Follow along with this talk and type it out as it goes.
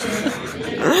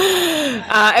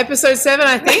Episode 7,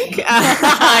 I think.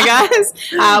 Hi, guys.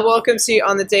 Welcome to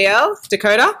On the DL,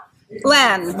 Dakota.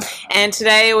 Lan. And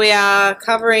today we are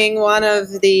covering one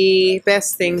of the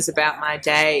best things about my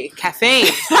day,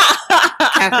 caffeine.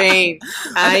 Caffeine.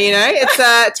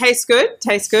 It tastes good.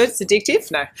 It's addictive.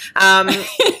 No.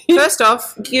 First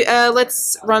off,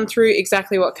 let's run through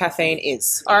exactly what caffeine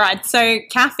is. All right. So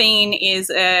caffeine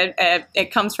is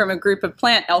it comes from a group of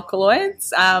plant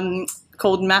alkaloids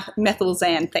called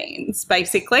methylxanthines,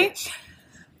 basically.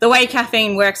 The way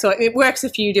caffeine works, so it works a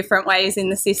few different ways in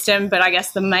the system, but I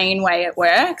guess the main way it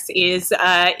works is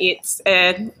it's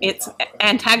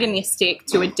antagonistic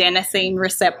to adenosine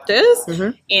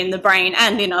receptors in the brain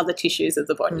and in other tissues of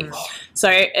the body. So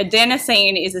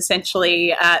adenosine is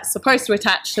essentially supposed to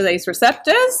attach to these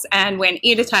receptors, and when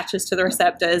it attaches to the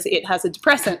receptors, it has a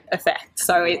depressant effect.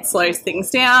 So it slows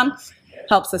things down,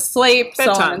 helps us sleep,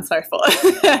 so on and so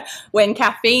forth. When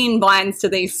caffeine binds to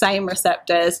these same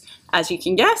receptors, as you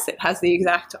can guess, it has the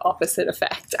exact opposite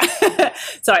effect.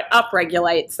 So it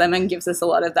upregulates them and gives us a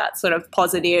lot of that sort of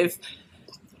positive,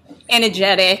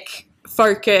 energetic,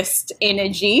 focused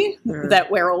energy that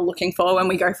we're all looking for when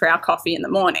we go for our coffee in the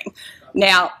morning.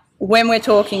 Now, when we're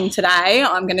talking today,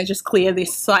 I'm going to just clear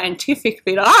this scientific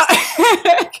bit up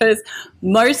because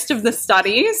most of the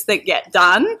studies that get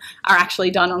done are actually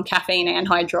done on caffeine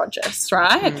anhydrous,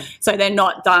 right? So they're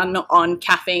not done on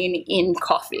caffeine in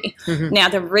coffee. Now,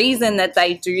 the reason that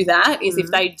they do that is if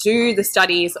they do the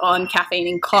studies on caffeine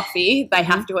in coffee, they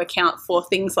have to account for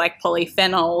things like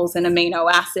polyphenols and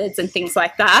amino acids and things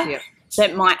like that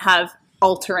that might have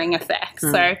altering effects.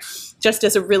 So just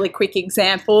as a really quick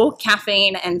example,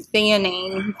 caffeine and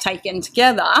theanine taken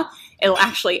together, it'll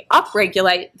actually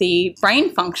upregulate the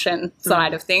brain function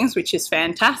side of things, which is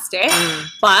fantastic,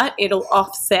 but it'll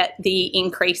offset the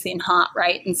increase in heart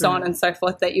rate and so on and so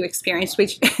forth that you experience,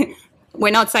 which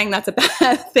we're not saying that's a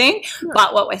bad thing,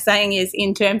 but what we're saying is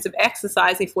in terms of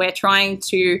exercise, if we're trying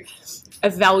to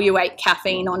evaluate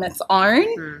caffeine on its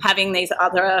own, having these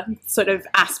other sort of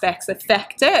aspects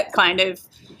affect it, kind of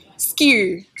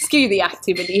skew the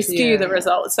activity, skew the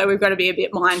results. So we've got to be a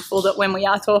bit mindful that when we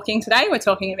are talking today, we're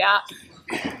talking about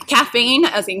caffeine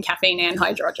as in caffeine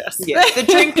anhydrous. Yeah, the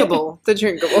drinkable. So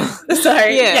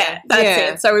that's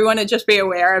it. So we want to just be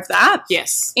aware of that.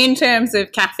 Yes. In terms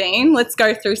of caffeine, let's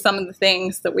go through some of the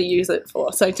things that we use it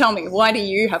for. So tell me, why do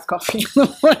you have coffee in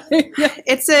the morning?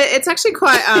 It's actually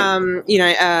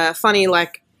quite funny.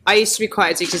 Like, I used to be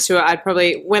quite addicted to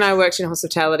it. When I worked in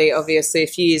hospitality, obviously a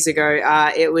few years ago,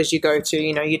 it was you go to,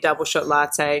 your double shot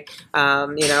latte,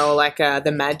 or like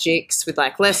the Magics with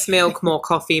like less milk, more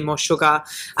coffee, more sugar.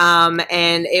 And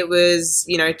it was,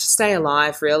 to stay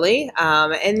alive really.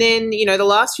 And then, the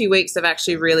last few weeks I've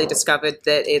actually really discovered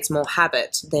that it's more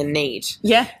habit than need.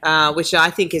 Yeah. Which I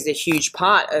think is a huge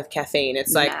part of caffeine.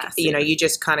 It's like, you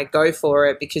just kind of go for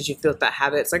it because you've built that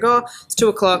habit. It's like, oh, it's 2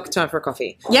 o'clock, time for a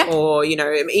coffee. Yeah. Or,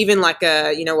 even like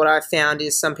what I've found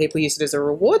is some people use it as a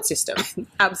reward system.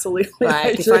 Absolutely.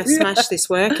 Like if I smash this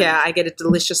workout, I get a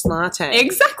delicious latte.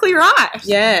 Exactly right.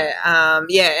 Yeah.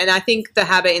 And I think the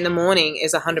habit in the morning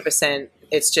is 100%.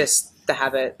 It's just the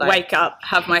habit. Like, wake up,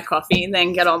 have my coffee,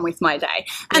 then get on with my day.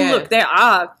 And look, there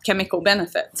are chemical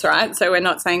benefits, right? So we're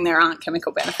not saying there aren't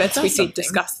chemical benefits. We did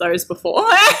discuss those before,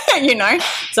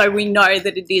 So we know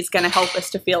that it is going to help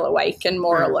us to feel awake and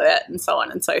more alert and so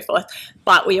on and so forth.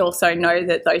 But we also know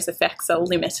that those effects are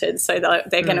limited. So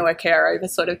they're going to occur over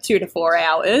sort of 2 to 4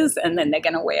 hours and then they're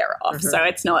going to wear off. So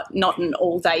it's not an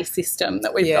all-day system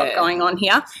that we've got going on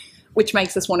here, which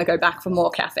makes us want to go back for more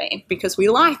caffeine because we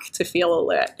like to feel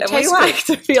alert and we like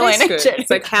to feel energetic. It's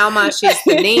like how much is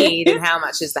the need and how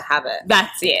much is the habit.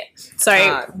 That's it.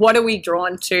 So what are we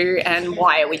drawn to and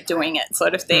why are we doing it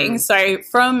sort of thing. So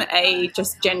from a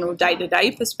just general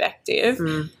day-to-day perspective,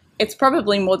 it's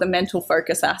probably more the mental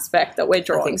focus aspect that we're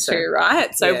drawn to,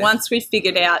 right? So once we've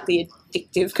figured out the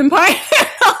addictive component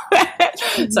of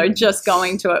it, so just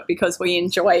going to it because we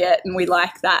enjoy it and we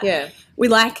like that. Yeah. We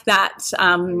like that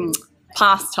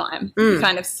pastime.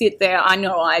 Kind of sit there. I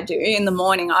know I do. In the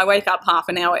morning, I wake up half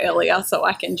an hour earlier so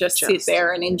I can just sit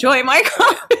there and enjoy my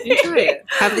coffee. Enjoy it.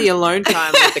 Have the alone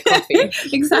time with the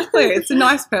coffee. Exactly. It's a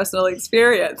nice personal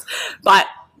experience. But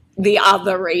the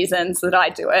other reasons that I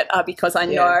do it are because I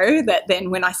know that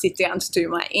then when I sit down to do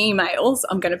my emails,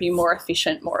 I'm going to be more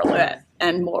efficient, more alert.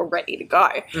 and more ready to go.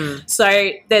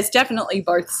 So there's definitely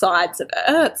both sides of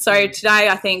it. So today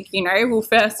I think, you know, we'll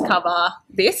first cover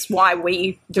this, why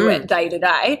we do it day to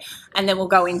day, and then we'll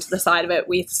go into the side of it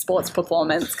with sports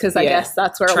performance, because I guess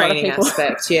that's where training a lot of people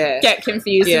aspect, get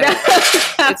confused about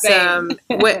caffeine.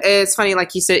 It's funny,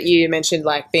 like you said, you mentioned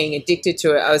like being addicted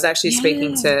to it. I was actually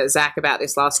speaking to Zach about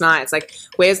this last night. It's like,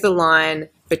 where's the line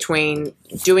between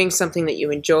doing something that you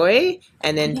enjoy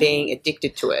and then being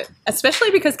addicted to it?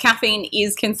 Especially because caffeine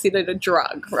is considered a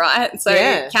drug, right? So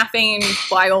caffeine,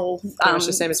 by all the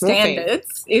same as morphine,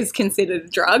 standards, is considered a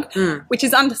drug, which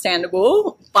is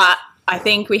understandable, but I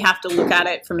think we have to look at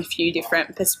it from a few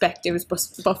different perspectives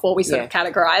before we sort of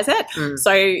categorize it.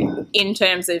 So in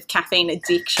terms of caffeine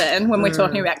addiction, when we're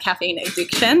talking about caffeine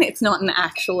addiction, it's not an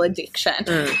actual addiction.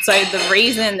 So the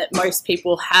reason that most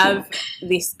people have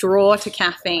this draw to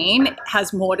caffeine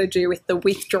has more to do with the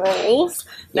withdrawals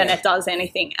than it does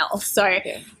anything else. So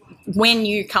when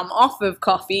you come off of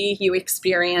coffee, you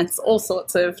experience all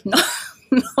sorts of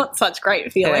not such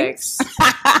great feelings.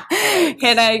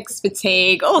 Headaches,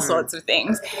 fatigue, all sorts of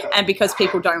things. And because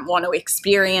people don't want to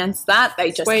experience that,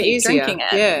 they just keep drinking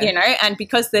it, you know, and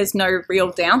because there's no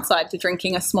real downside to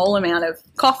drinking a small amount of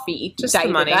coffee just day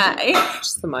the money. to day.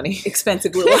 Just the money.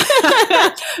 Expensive little.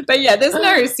 But yeah, there's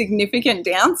no significant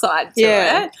downside to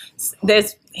it.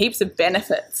 There's heaps of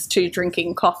benefits to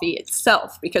drinking coffee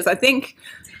itself, because I think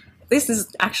this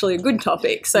is actually a good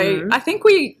topic. So I think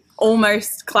we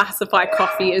almost classify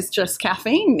coffee as just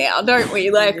caffeine now, don't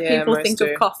we? Like people think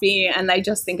of coffee and they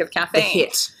just think of caffeine. The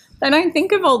hit. They don't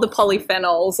think of all the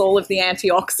polyphenols, all of the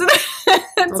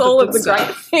antioxidants, all of the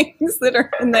great things that are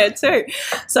in there too.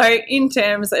 So in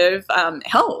terms of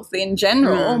health in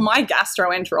general, my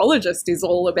gastroenterologist is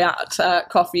all about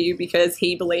coffee, because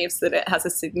he believes that it has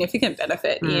a significant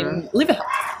benefit in liver health,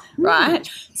 right?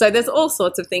 So there's all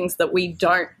sorts of things that we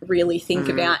don't really think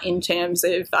about in terms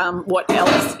of what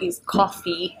else is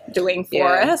coffee doing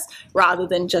for us, rather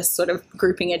than just sort of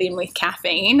grouping it in with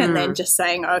caffeine and then just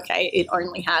saying, okay, it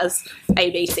only has A,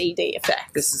 B, C, D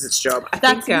effects. This is its job.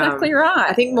 That's exactly right.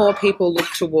 I think more people look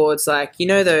towards, like, you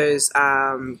know, those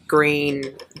green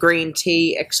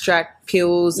tea extract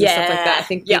pills and stuff like that. I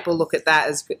think people look at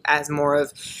that as more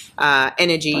of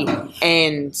energy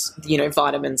and, you know,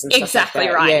 vitamins and stuff like that. Exactly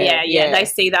right. Yeah. They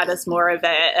see that as more of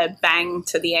a bang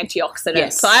to the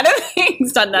antioxidant side of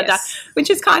things, which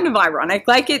is kind of ironic.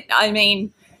 Like, I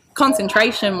mean,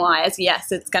 concentration-wise,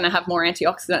 yes, it's going to have more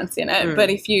antioxidants in it, but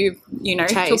if you know,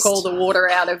 took all the water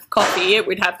out of coffee, it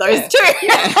would have those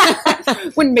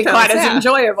too. Wouldn't be quite as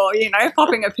enjoyable, you know.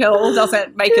 Popping a pill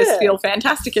doesn't make us feel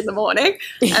fantastic in the morning,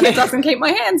 and it doesn't keep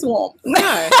my hands warm.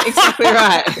 No, exactly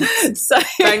right. So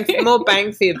more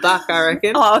bang for your buck, I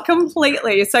reckon. Oh,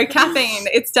 completely. So caffeine,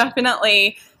 it's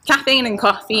definitely... Caffeine and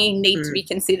coffee need to be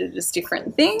considered as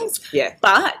different things. Yeah.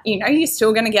 But, you know, you're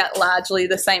still going to get largely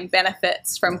the same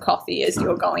benefits from coffee as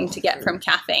you're going to get from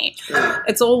caffeine.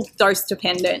 It's all dose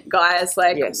dependent, guys.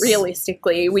 Like,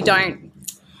 realistically, we don't...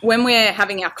 When we're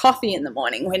having our coffee in the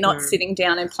morning, we're not sitting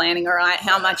down and planning, all right,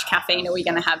 how much caffeine are we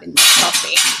going to have in this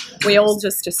coffee? We all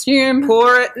just assume.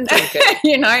 Pour it and drink it.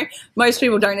 You know, most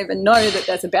people don't even know that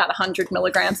there's about 100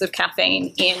 milligrams of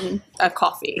caffeine in a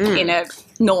coffee, in a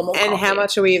normal coffee. And how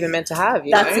much are we even meant to have?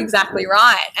 That's exactly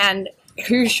right. And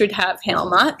who should have how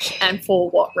much and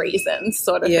for what reasons,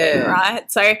 sort of thing,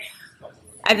 right? So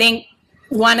I think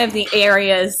one of the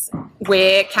areas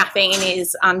where caffeine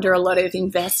is under a lot of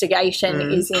investigation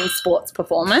is in sports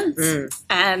performance.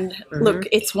 And look,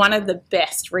 it's one of the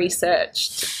best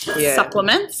researched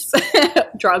supplements,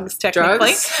 drugs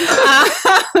technically,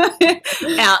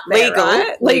 out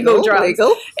there, legal drugs.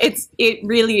 It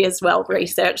really is well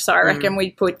researched. So I reckon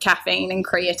we put caffeine and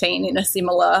creatine in a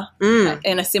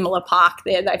similar park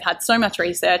there. They've had so much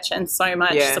research and so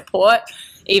much support.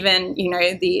 Even, you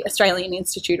know, the Australian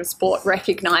Institute of Sport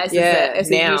recognises it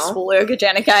as a useful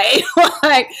ergogenic aid.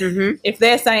 Like, if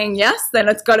they're saying yes, then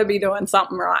it's got to be doing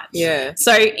something right. Yeah.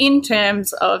 So in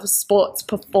terms of sports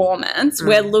performance,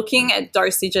 we're looking at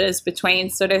dosages between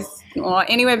sort of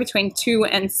anywhere between 2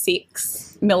 and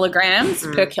 6 milligrams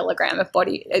per kilogram of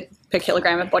body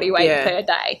weight per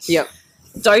day. Yep.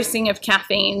 Dosing of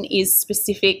caffeine is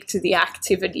specific to the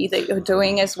activity that you're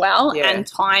doing as well, and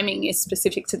timing is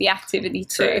specific to the activity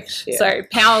too. So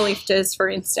powerlifters, for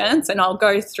instance, and I'll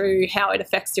go through how it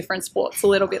affects different sports a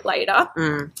little bit later,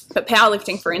 but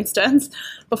powerlifting, for instance,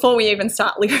 before we even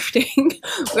start lifting,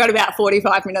 we've got about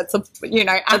 45 minutes of, you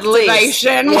know,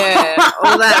 activation.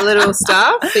 All that little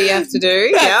stuff that you have to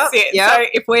do. That's it. So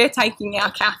if we're taking our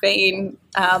caffeine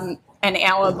an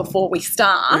hour before we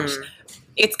start,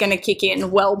 it's going to kick in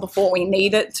well before we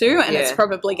need it to, and it's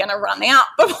probably going to run out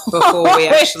before we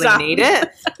actually need it.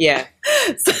 Yeah.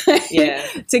 So,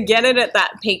 to get it at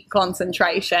that peak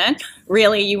concentration,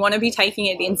 really you want to be taking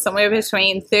it in somewhere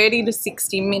between 30 to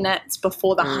 60 minutes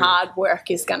before the hard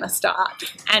work is going to start.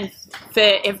 And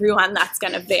for everyone, that's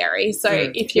going to vary.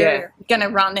 So if you're going to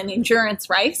run an endurance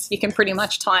race, you can pretty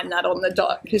much time that on the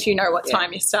dot because you know what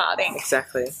time you're starting.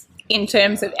 Exactly. In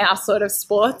terms of our sort of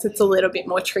sports, it's a little bit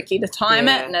more tricky to time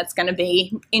it, and it's going to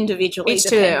be individually each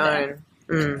dependent.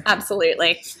 to their own.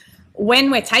 Absolutely.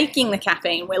 When we're taking the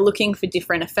caffeine, we're looking for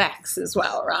different effects as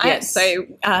well, right? Yes. So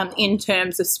in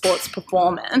terms of sports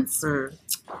performance,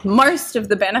 most of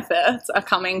the benefits are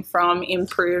coming from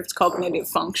improved cognitive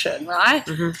function, right?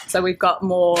 So we've got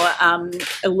more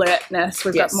alertness,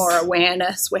 we've got more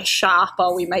awareness, we're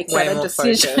sharper, we make better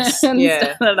decisions.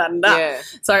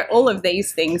 So all of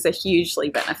these things are hugely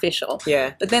beneficial.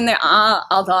 But then there are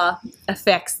other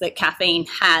effects that caffeine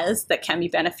has that can be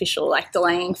beneficial, like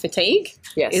delaying fatigue.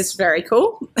 Is very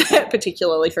cool,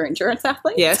 particularly for endurance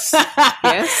athletes.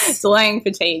 Yes. Delaying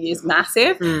fatigue is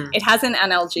massive. It has an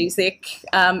analgesic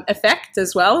effect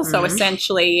as well. So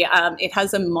essentially it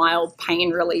has a mild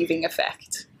pain relieving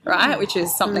effect, right? Which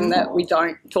is something that we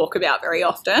don't talk about very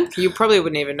often. You probably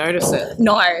wouldn't even notice it.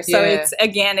 No. So it's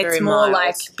more mild.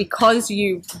 like because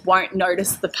you won't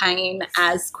notice the pain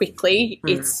as quickly,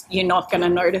 you're not going to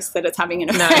notice that it's having an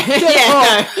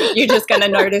effect. You're just going to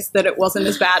notice that it wasn't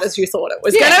as bad as you thought it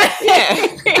was going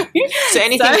to be. So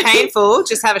anything painful,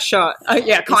 just have a shot.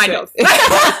 Kind of.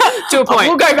 To a point.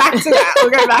 We'll go back to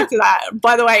that.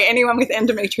 By the way, anyone with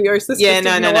endometriosis,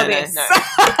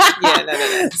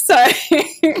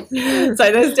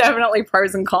 So there's definitely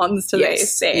pros and cons to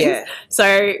these things.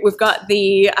 So we've got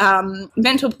the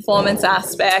mental performance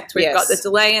aspect, we've got the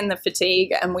delay and the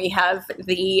fatigue, and we have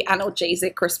the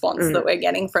analgesic response that we're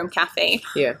getting from caffeine.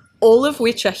 All of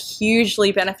which are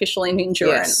hugely beneficial in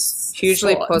endurance.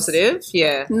 Hugely sports. Positive.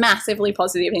 Massively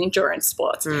positive in endurance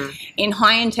sports. In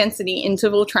high intensity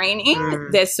interval training,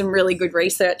 there's some really good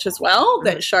research as well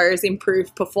that shows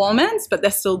improved performance, but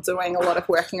they're still doing a lot of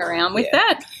working around with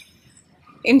that.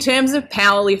 In terms of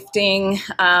powerlifting,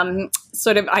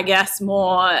 sort of, I guess,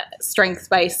 more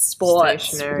strength-based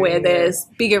sports where there's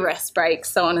bigger rest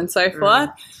breaks, so on and so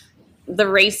forth, the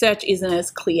research isn't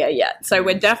as clear yet. So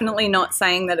we're definitely not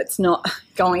saying that it's not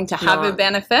going to have a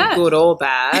benefit. Good or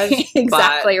bad.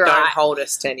 Exactly but right. Don't hold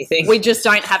us to anything. We just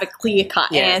don't have a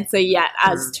clear-cut answer yet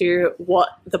as to what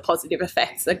the positive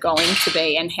effects are going to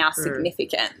be and how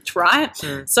significant, right?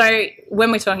 So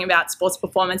when we're talking about sports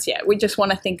performance, we just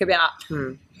want to think about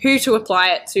who to apply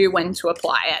it to, when to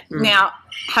apply it. Now,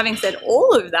 having said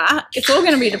all of that, it's all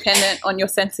going to be dependent on your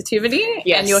sensitivity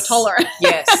and your tolerance.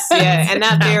 And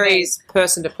that varies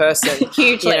person to person.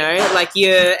 Hugely. You know, like you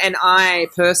and I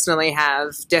personally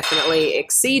have definitely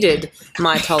exceeded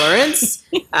my tolerance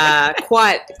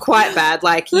quite bad.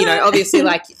 Like, you know, obviously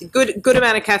like good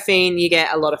amount of caffeine, you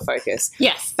get a lot of focus.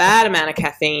 Bad amount of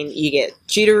caffeine, you get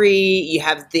jittery, you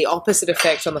have the opposite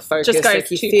effect on the focus. Just goes like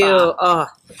you too feel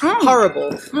far.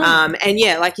 horrible. And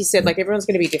like you said, like everyone's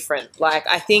going to be different. Like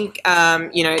I think,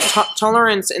 you know,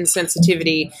 tolerance and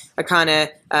sensitivity are kind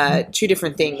of two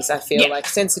different things, I feel. Like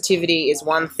sensitivity is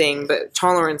one thing, but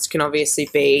tolerance can obviously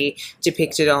be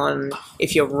depicted on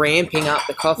if you're ramping up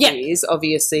the coffees.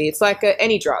 Obviously, it's like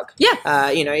any drug.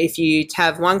 You know, if you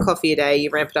have one coffee a day, you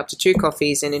ramp it up to 2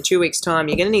 coffees, and in 2 weeks' time,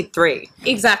 you're going to need 3.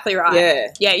 Exactly right.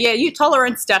 Your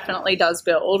tolerance definitely does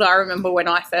build. I remember when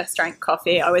I first drank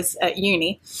coffee, I was at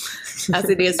uni, as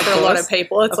it is for a lot of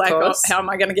people. It's like, oh, how am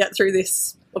I going to get through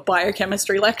this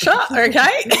biochemistry lecture?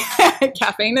 Okay.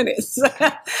 Caffeine it is.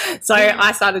 So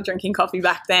I started drinking coffee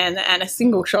back then, and a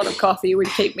single shot of coffee would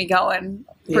keep me going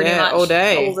pretty much all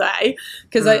day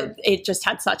because it just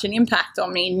had such an impact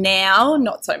on me. Now,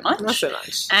 not so much.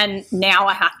 And now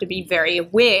I have to be very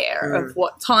aware of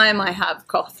what time I have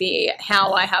coffee,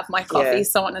 how I have my coffee,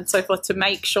 so on and so forth, to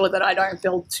make sure that I don't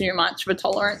build too much of a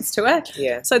tolerance to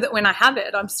it. So that when I have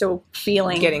it, I'm still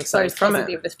feeling those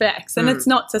positive effects. And it's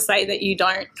not to say that you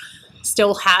don't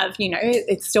still have, you know,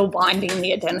 it's still binding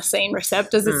the adenosine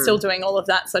receptors, it's still doing all of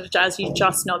that sort of jazz. You're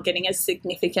just not getting as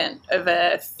significant of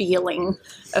a feeling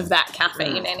of that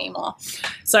caffeine anymore.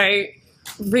 So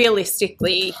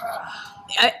realistically,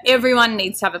 everyone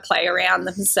needs to have a play around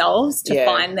themselves to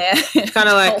find their kind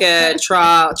of like a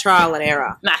trial and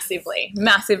error.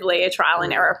 Massively a trial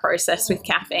and error process with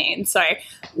caffeine. So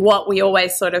what we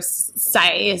always sort of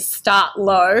say is start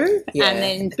low and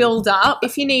then build up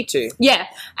if you need to. Yeah,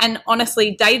 and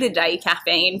honestly, day-to-day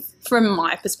caffeine, from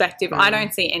my perspective, I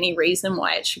don't see any reason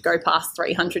why it should go past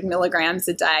 300 milligrams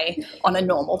a day on a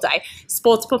normal day.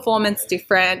 Sports performance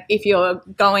different. If you're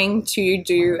going to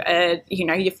do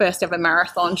your first ever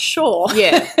marathon, sure.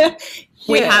 Yeah.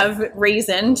 We have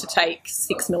reason to take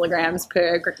 6 milligrams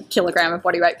per kilogram of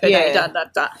body weight per day.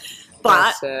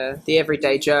 But the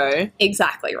everyday Joe.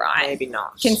 Exactly right. Maybe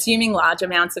not. Consuming large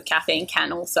amounts of caffeine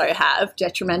can also have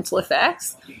detrimental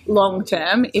effects long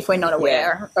term if we're not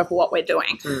aware of what we're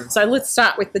doing. So let's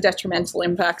start with the detrimental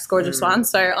impacts, gorgeous one.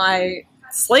 So I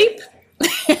sleep.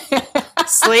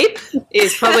 Sleep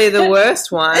is probably the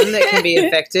worst one that can be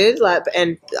affected.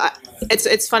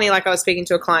 It's funny. Like I was speaking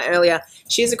to a client earlier.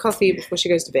 She has a coffee before she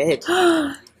goes to bed,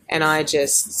 and I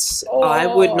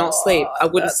would not sleep. I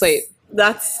wouldn't sleep.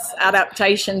 That's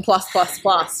adaptation plus,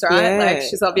 right? Like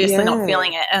she's obviously not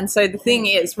feeling it. And so the thing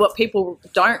is, what people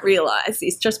don't realize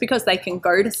is just because they can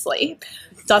go to sleep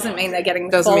doesn't mean they're getting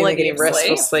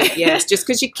restful sleep. Yes, just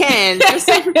because you can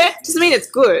doesn't mean it's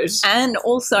good. And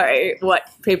also what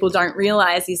people don't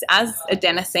realize is as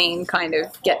adenosine kind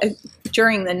of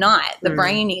during the night, the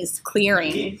brain is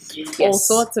clearing all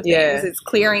sorts of things. It's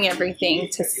clearing everything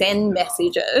to send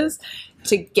messages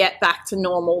to get back to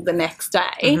normal the next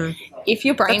day. If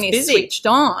your brain is switched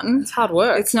on, it's hard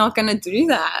work. It's not going to do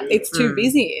that. It's too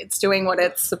busy. It's doing what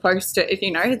it's supposed to.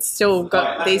 It's still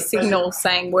got these signals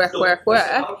saying work.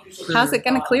 How's it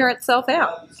going to clear itself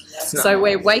out? So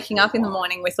we're waking up in the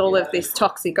morning with all of this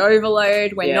toxic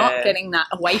overload. We're not getting that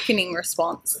awakening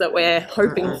response that we're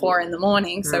hoping for in the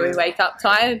morning. So we wake up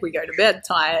tired, we go to bed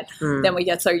tired, then we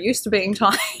get so used to being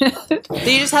tired. Then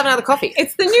you just have another coffee.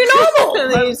 It's the new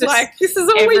normal. It's like, this is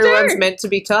all we do. Everyone's meant to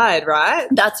be tired, right?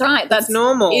 That's right. That's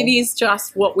normal. It is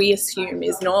just what we assume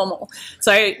is normal.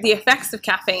 So the effects of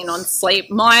caffeine on sleep,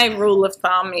 my rule of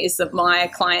thumb is that my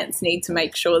clients need to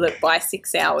make sure that by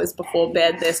 6 hours before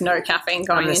bed, there's no caffeine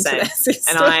going into their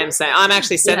system. And I am saying, I'm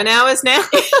actually 7 hours now.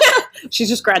 She's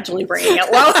just gradually bringing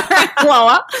it lower and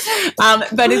lower.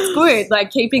 But it's good.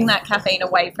 Like keeping that caffeine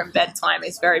away from bedtime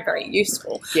is very, very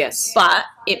useful. Yes. But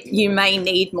you may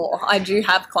need more. I do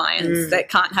have clients that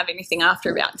can't have anything after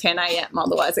about 10 a.m.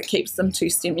 Otherwise it keeps them too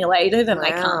stimulated and they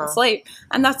can't sleep.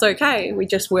 And that's okay. We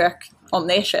just work on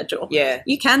their schedule. Yeah.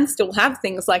 You can still have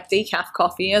things like decaf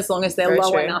coffee as long as they're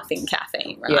low enough in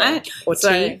caffeine, right? Yeah. Or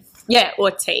tea. Yeah, or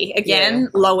tea. Again,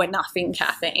 low enough in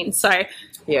caffeine. So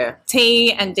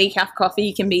tea and decaf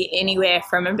coffee can be anywhere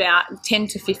from about 10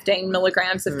 to 15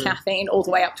 milligrams of caffeine all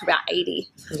the way up to about 80.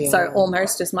 So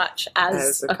almost as much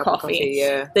as a coffee.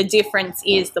 The difference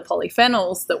is the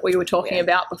polyphenols that we were talking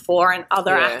about before and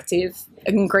other active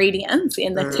ingredients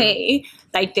in the tea,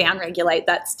 they downregulate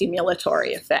that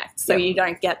stimulatory effect. So you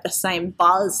don't get the same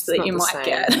buzz that you might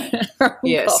get from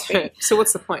coffee. So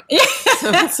what's the point?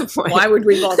 So what's the point? Why would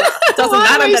we bother? It doesn't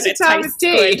matter that it tastes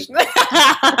good.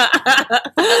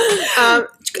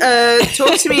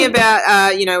 Talk to me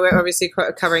about, we're obviously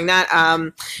covering that.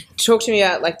 Talk to me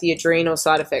about like the adrenal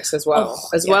side effects as well,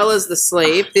 well as the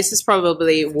sleep. This is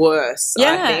probably worse,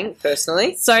 I think,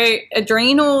 personally. So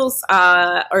adrenals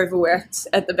are overworked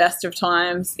at the best of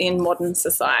times in modern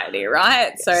society,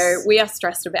 right? Yes. So we are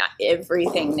stressed about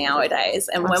everything nowadays.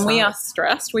 And when we are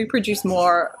stressed, we produce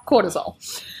more cortisol.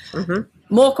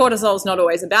 More cortisol is not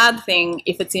always a bad thing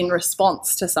if it's in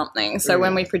response to something. So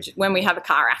when we have a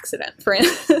car accident, for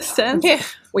instance,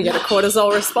 we get a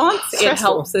cortisol response. Stressful. It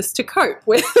helps us to cope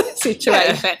with the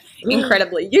situation.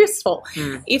 Incredibly useful.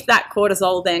 If that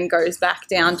cortisol then goes back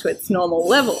down to its normal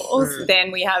levels,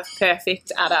 then we have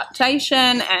perfect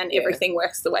adaptation and everything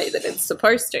works the way that it's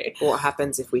supposed to. What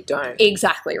happens if we don't?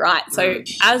 Exactly right. So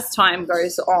as time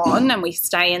goes on and we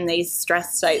stay in these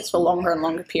stress states for longer and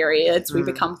longer periods, we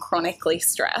become chronically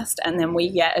stressed and then we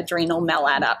get adrenal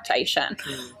maladaptation.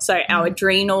 So our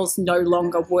adrenals no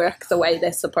longer work the way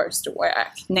they're supposed to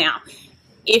work. Now,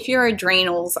 if your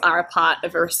adrenals are a part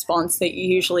of a response that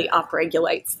usually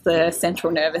upregulates the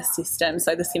central nervous system,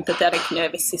 so the sympathetic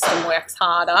nervous system works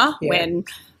harder when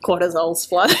cortisol's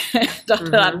flooded,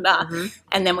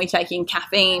 and then we take in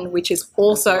caffeine, which is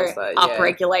also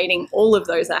upregulating all of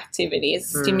those activities,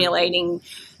 stimulating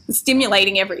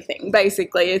everything.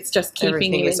 Basically, it's just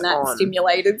keeping you in that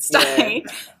stimulated state.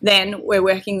 Then we're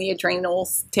working the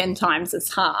adrenals 10 times as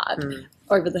hard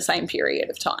over the same period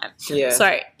of time.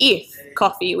 So if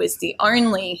coffee was the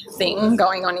only thing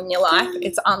going on in your life,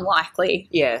 it's unlikely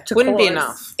to wouldn't be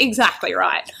enough. Exactly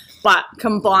right. But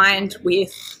combined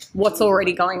with what's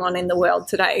already going on in the world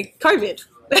today, COVID.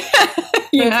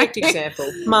 Perfect example.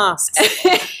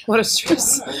 Masks. What a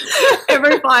stress.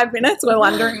 Every 5 minutes we're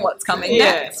wondering what's coming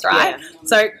next, right? Yeah.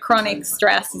 So chronic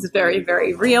stress is very,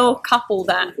 very real. Couple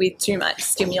that with too much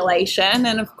stimulation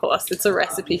and, of course, it's a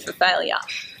recipe for failure.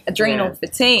 Adrenal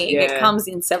fatigue, it comes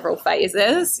in several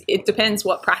phases. It depends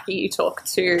what pracky you talk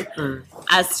to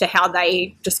as to how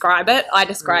they describe it. I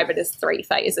describe it as 3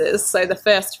 phases. So the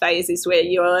first phase is where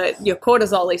your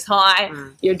cortisol is high,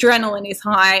 your adrenaline is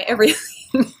high,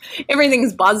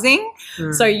 everything's buzzing.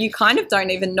 So you kind of don't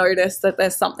even notice that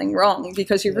there's something wrong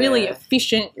because you're really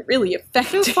efficient, you're really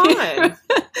effective. Fine.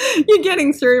 You're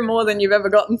getting through more than you've ever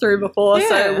gotten through before,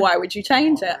 so why would you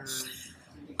change it?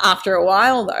 After a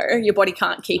while, though, your body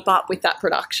can't keep up with that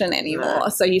production anymore. No.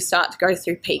 So you start to go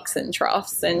through peaks and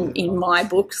troughs. And in my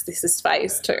books, this is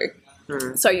phase 2.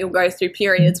 So you'll go through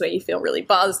periods where you feel really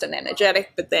buzzed and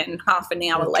energetic, but then half an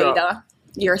hour later,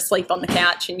 you're asleep on the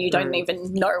couch and you don't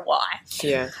even know why.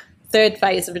 Yeah. Third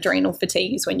phase of adrenal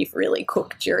fatigue is when you've really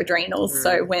cooked your adrenals.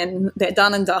 So when they're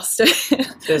done and dusted,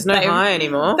 there's no high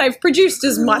anymore. They've produced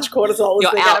as much cortisol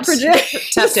as they're going to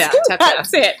produce. Tapped out.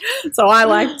 That's it. So I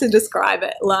like to describe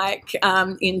it like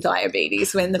in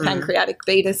diabetes when the pancreatic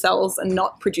beta cells are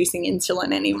not producing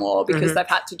insulin anymore because they've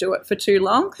had to do it for too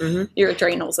long. Your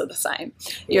adrenals are the same.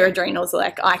 Your adrenals are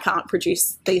like, I can't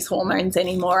produce these hormones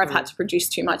anymore. I've had to produce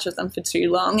too much of them for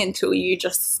too long. Until you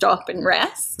just stop and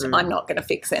rest, I'm not going to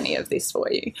fix any of this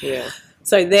for you.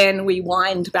 So then we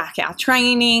wind back our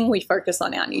training, we focus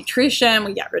on our nutrition,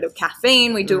 we get rid of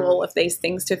caffeine, we do all of these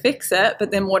things to fix it, but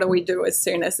then what do we do as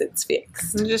soon as it's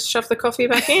fixed? And just shove the coffee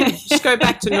back in. Just go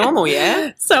back to normal,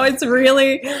 So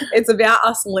it's about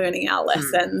us learning our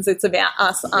lessons. It's about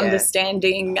us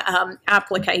understanding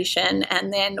application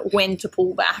and then when to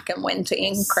pull back and when to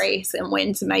increase and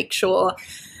when to make sure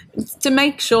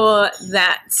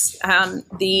that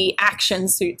the action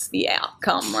suits the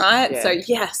outcome, right? So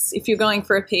yes, if you're going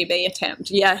for a PB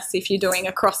attempt, yes, if you're doing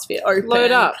a CrossFit Open,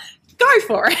 load up. Go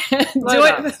for it. Do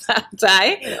it for that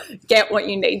day. Get what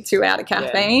you need to out of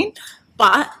caffeine,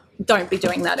 but don't be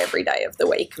doing that every day of the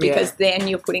week because then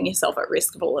you're putting yourself at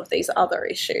risk of all of these other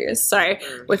issues. So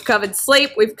we've covered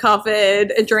sleep, we've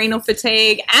covered adrenal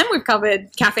fatigue, and we've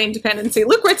covered caffeine dependency.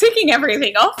 Look, we're ticking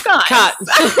everything off, guys. Cut.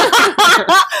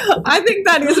 I think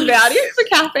that is about it for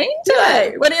caffeine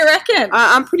today. What do you reckon?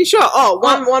 I'm pretty sure.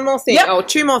 One more thing.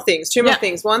 Two more things.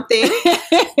 One thing.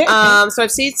 So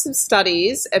I've seen some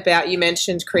studies about, you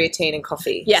mentioned creatine and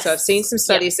coffee. Yes. So I've seen some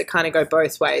studies that kind of go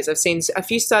both ways. I've seen a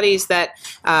few studies that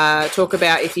talk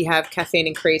about if you have caffeine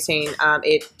and creatine,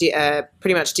 it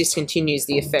pretty much discontinues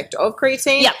the effect of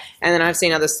creatine. And then I've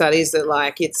seen other studies that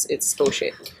it's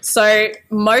bullshit. So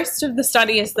most of the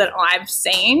studies that I've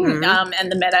seen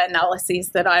and the meta-analyses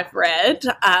that I've read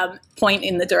point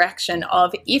in the direction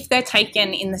of if they're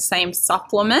taken in the same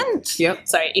supplement,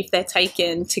 so if they're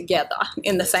taken together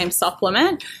in the same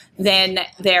supplement, then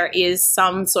there is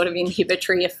some sort of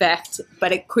inhibitory effect,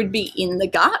 but it could be in the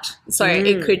gut. So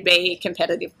it could be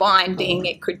competitive binding,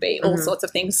 it could be all sorts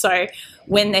of things. So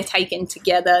when they're taken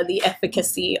together, the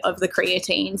efficacy of the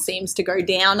creatine seems to go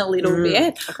down a little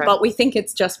bit, but we think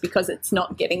it's just because it's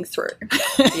not getting through,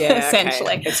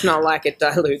 essentially. It's not like it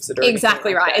dilutes it or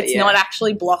exactly like right. that, it's not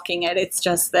actually blocking it. It's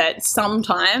just that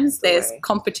sometimes there's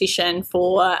competition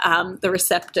for the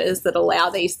receptors that allow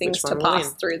these things to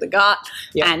pass through the gut.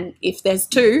 And if there's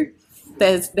two,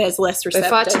 there's less receptors. They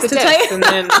fight to the death, and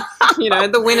then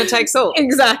the winner takes all.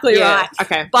 Exactly right.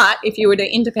 Okay. But if you were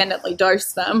to independently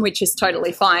dose them, which is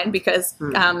totally fine, because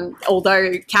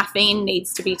although caffeine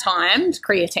needs to be timed,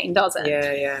 creatine doesn't.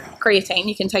 Creatine,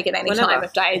 you can take it any time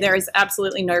of day. There is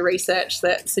absolutely no research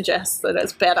that suggests that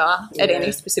it's better at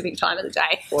any specific time of the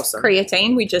day. Awesome.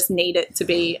 Creatine, we just need it to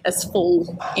be as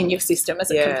full in your system as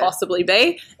it can possibly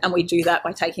be, and we do that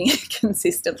by taking it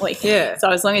consistently. So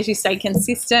as long as you stay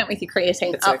consistent with your creatine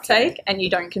uptake and you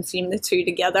don't consume the two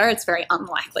together, it's very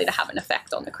unlikely to have an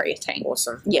effect on the creatine.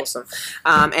 Awesome.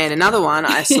 And another one,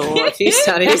 I saw a few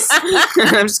studies.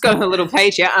 I've just got a little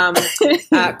page here.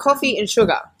 Coffee and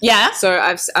sugar.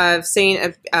 So I've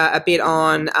seen a bit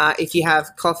on if you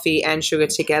have coffee and sugar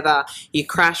together, you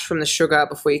crash from the sugar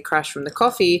before you crash from the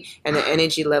coffee, and the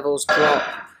energy levels drop.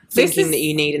 Thinking that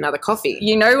you need another coffee.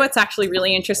 You know what's actually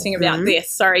really interesting about this?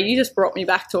 Sorry, you just brought me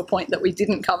back to a point that we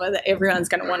didn't cover that everyone's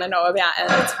going to want to know about,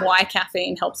 and it's why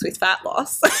caffeine helps with fat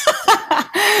loss.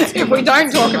 If we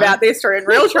don't talk about this, we're in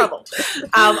real trouble.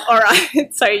 All right.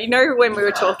 So when we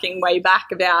were talking way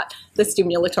back about the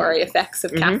stimulatory effects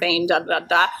of caffeine,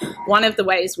 one of the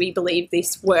ways we believe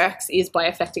this works is by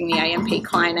affecting the AMP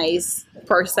kinase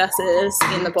processes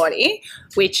in the body,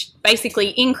 which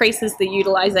basically increases the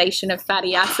utilization of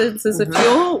fatty acids as a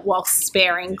fuel while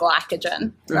sparing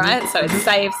glycogen, right? So it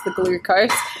saves the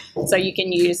glucose, so you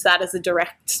can use that as a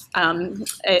direct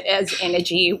as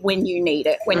energy when you need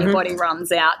it, when your body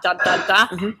runs out,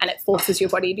 and it forces your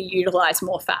body to utilize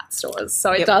more fat stores.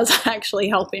 So it does actually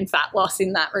help in fat loss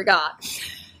in that regard.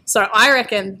 So I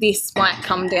reckon this might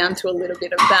come down to a little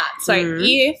bit of that. So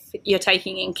if you're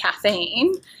taking in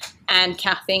caffeine, and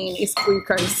caffeine is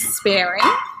glucose sparing,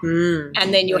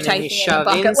 and then you're taking in a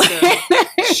bucket load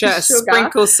sugar,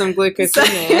 sprinkle some glucose in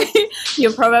there.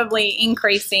 You're probably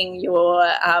increasing your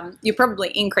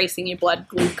blood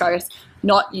glucose,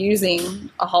 not using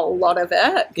a whole lot of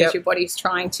it because your body's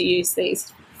trying to use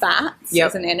these fats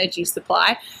as an energy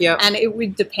supply. And it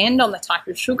would depend on the type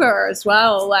of sugar as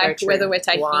well, like whether we're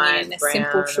taking in a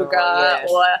simple sugar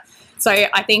or so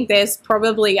I think there's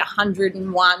probably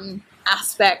 101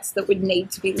 aspects that would need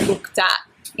to be looked at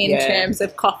in terms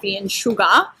of coffee and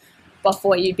sugar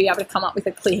before you'd be able to come up with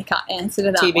a clear-cut answer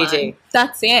to that TBD. one.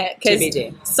 That's it.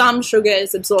 Because some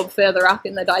sugars absorb further up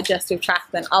in the digestive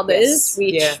tract than others,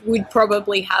 which would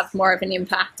probably have more of an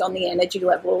impact on the energy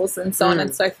levels and so on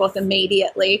and so forth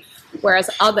immediately, whereas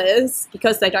others,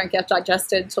 because they don't get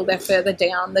digested till they're further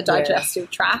down the digestive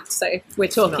tract, so we're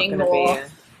talking more,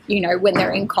 you know, when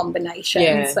they're in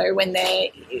combination, so when they're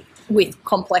with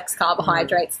complex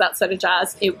carbohydrates, that sort of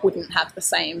jazz, it wouldn't have the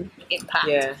same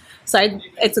impact. So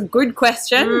it's a good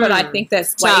question, but I think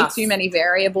there's way too many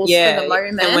variables for the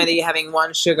moment. And whether you're having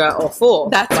one sugar or four.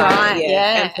 That's right,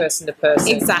 And person to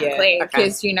person. Exactly,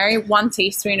 because, you know, 1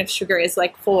 teaspoon of sugar is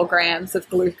like 4 grams of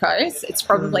glucose. It's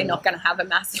probably not going to have a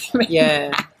massive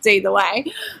impact either way.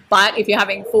 But if you're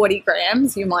having 40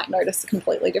 grams, you might notice a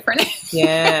completely different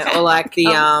or like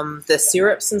the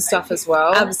syrups and stuff as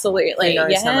well. Absolutely, You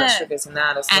notice how much sugar's in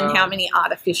that as well. And how many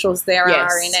artificials there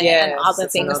are in it and other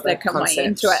things that can weigh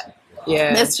into it.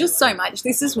 There's just so much.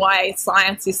 This is why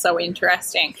science is so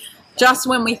interesting. Just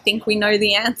when we think we know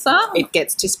the answer, it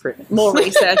gets disproven. More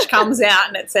research comes out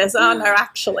and it says, oh, no,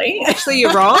 actually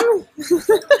you're wrong.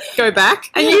 Go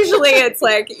back. And usually it's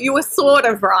like, you were sort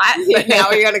of right, but now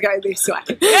we're going to go this way.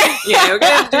 We're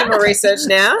going to do more research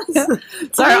now.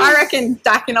 So I reckon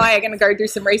Dak and I are going to go do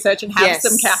some research and have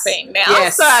some caffeine now.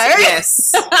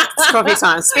 It's coffee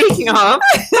time. Speaking of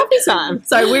coffee time.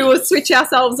 So we will switch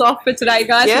ourselves off for today,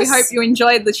 guys. We hope you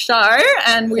enjoyed the show,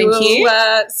 and we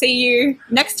will see you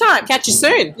next time. Catch you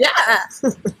soon.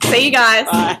 See you guys.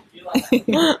 Bye. If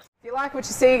you like what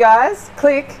you see, guys,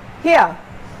 click here.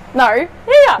 No, here.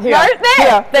 Here. No, there.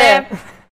 Here. There.